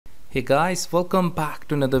Hey guys, welcome back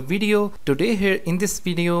to another video. Today here in this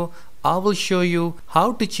video, I will show you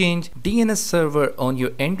how to change DNS server on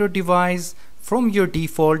your Android device from your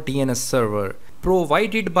default DNS server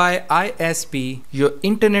provided by ISP, your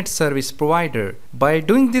internet service provider. By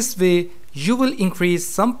doing this way, you will increase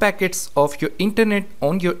some packets of your internet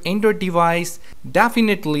on your Android device.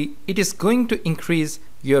 Definitely, it is going to increase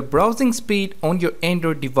your browsing speed on your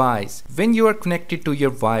Android device when you are connected to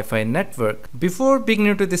your Wi-Fi network. Before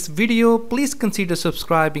beginning to this video, please consider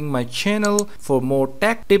subscribing my channel for more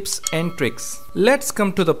tech tips and tricks. Let's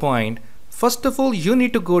come to the point. First of all, you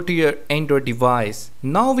need to go to your Android device.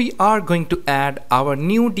 Now we are going to add our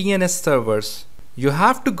new DNS servers. You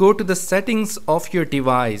have to go to the settings of your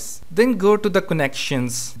device, then go to the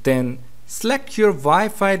connections, then select your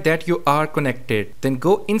Wi-Fi that you are connected. Then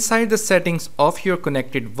go inside the settings of your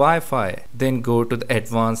connected Wi-Fi. Then go to the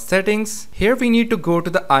advanced settings. Here we need to go to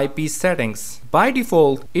the IP settings. By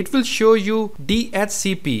default, it will show you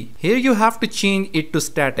DHCP. Here you have to change it to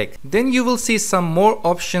static. Then you will see some more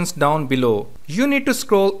options down below. You need to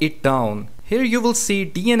scroll it down. Here you will see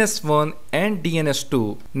DNS1 and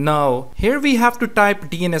DNS2. Now, here we have to type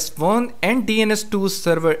DNS1 and DNS2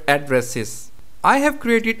 server addresses. I have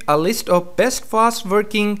created a list of best fast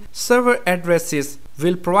working server addresses.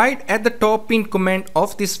 Will provide at the top pinned comment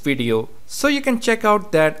of this video, so you can check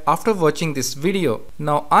out that after watching this video.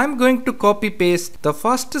 Now I'm going to copy paste the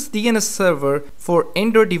fastest DNS server for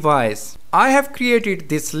Android device. I have created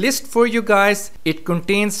this list for you guys. It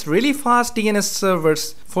contains really fast DNS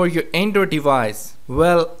servers for your Android device.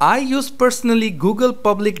 Well, I use personally Google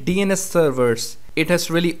public DNS servers. It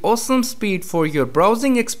has really awesome speed for your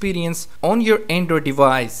browsing experience on your Android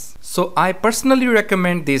device. So I personally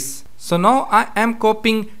recommend this. So now I am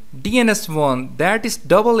copying DNS1, that is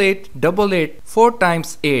 8888 4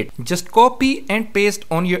 times 8. Just copy and paste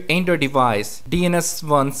on your Android device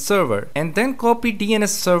DNS1 server, and then copy DNS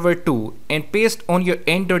server 2 and paste on your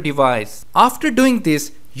Android device. After doing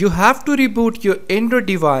this, you have to reboot your Android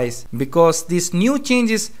device because these new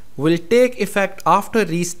changes will take effect after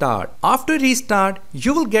restart. After restart,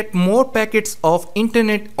 you will get more packets of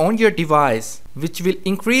internet on your device, which will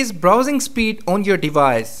increase browsing speed on your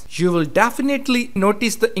device. You will definitely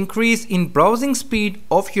notice the increase in browsing speed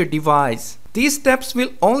of your device. These steps will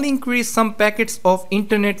only increase some packets of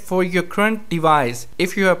internet for your current device.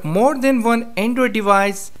 If you have more than one Android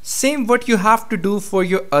device, same what you have to do for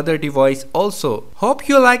your other device also. Hope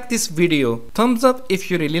you like this video. Thumbs up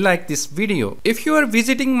if you really like this video. If you are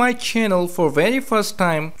visiting my channel for very first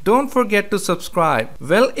time, don't forget to subscribe.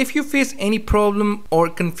 Well, if you face any problem or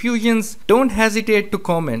confusions, don't hesitate to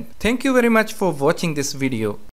comment. Thank you very much for watching this video.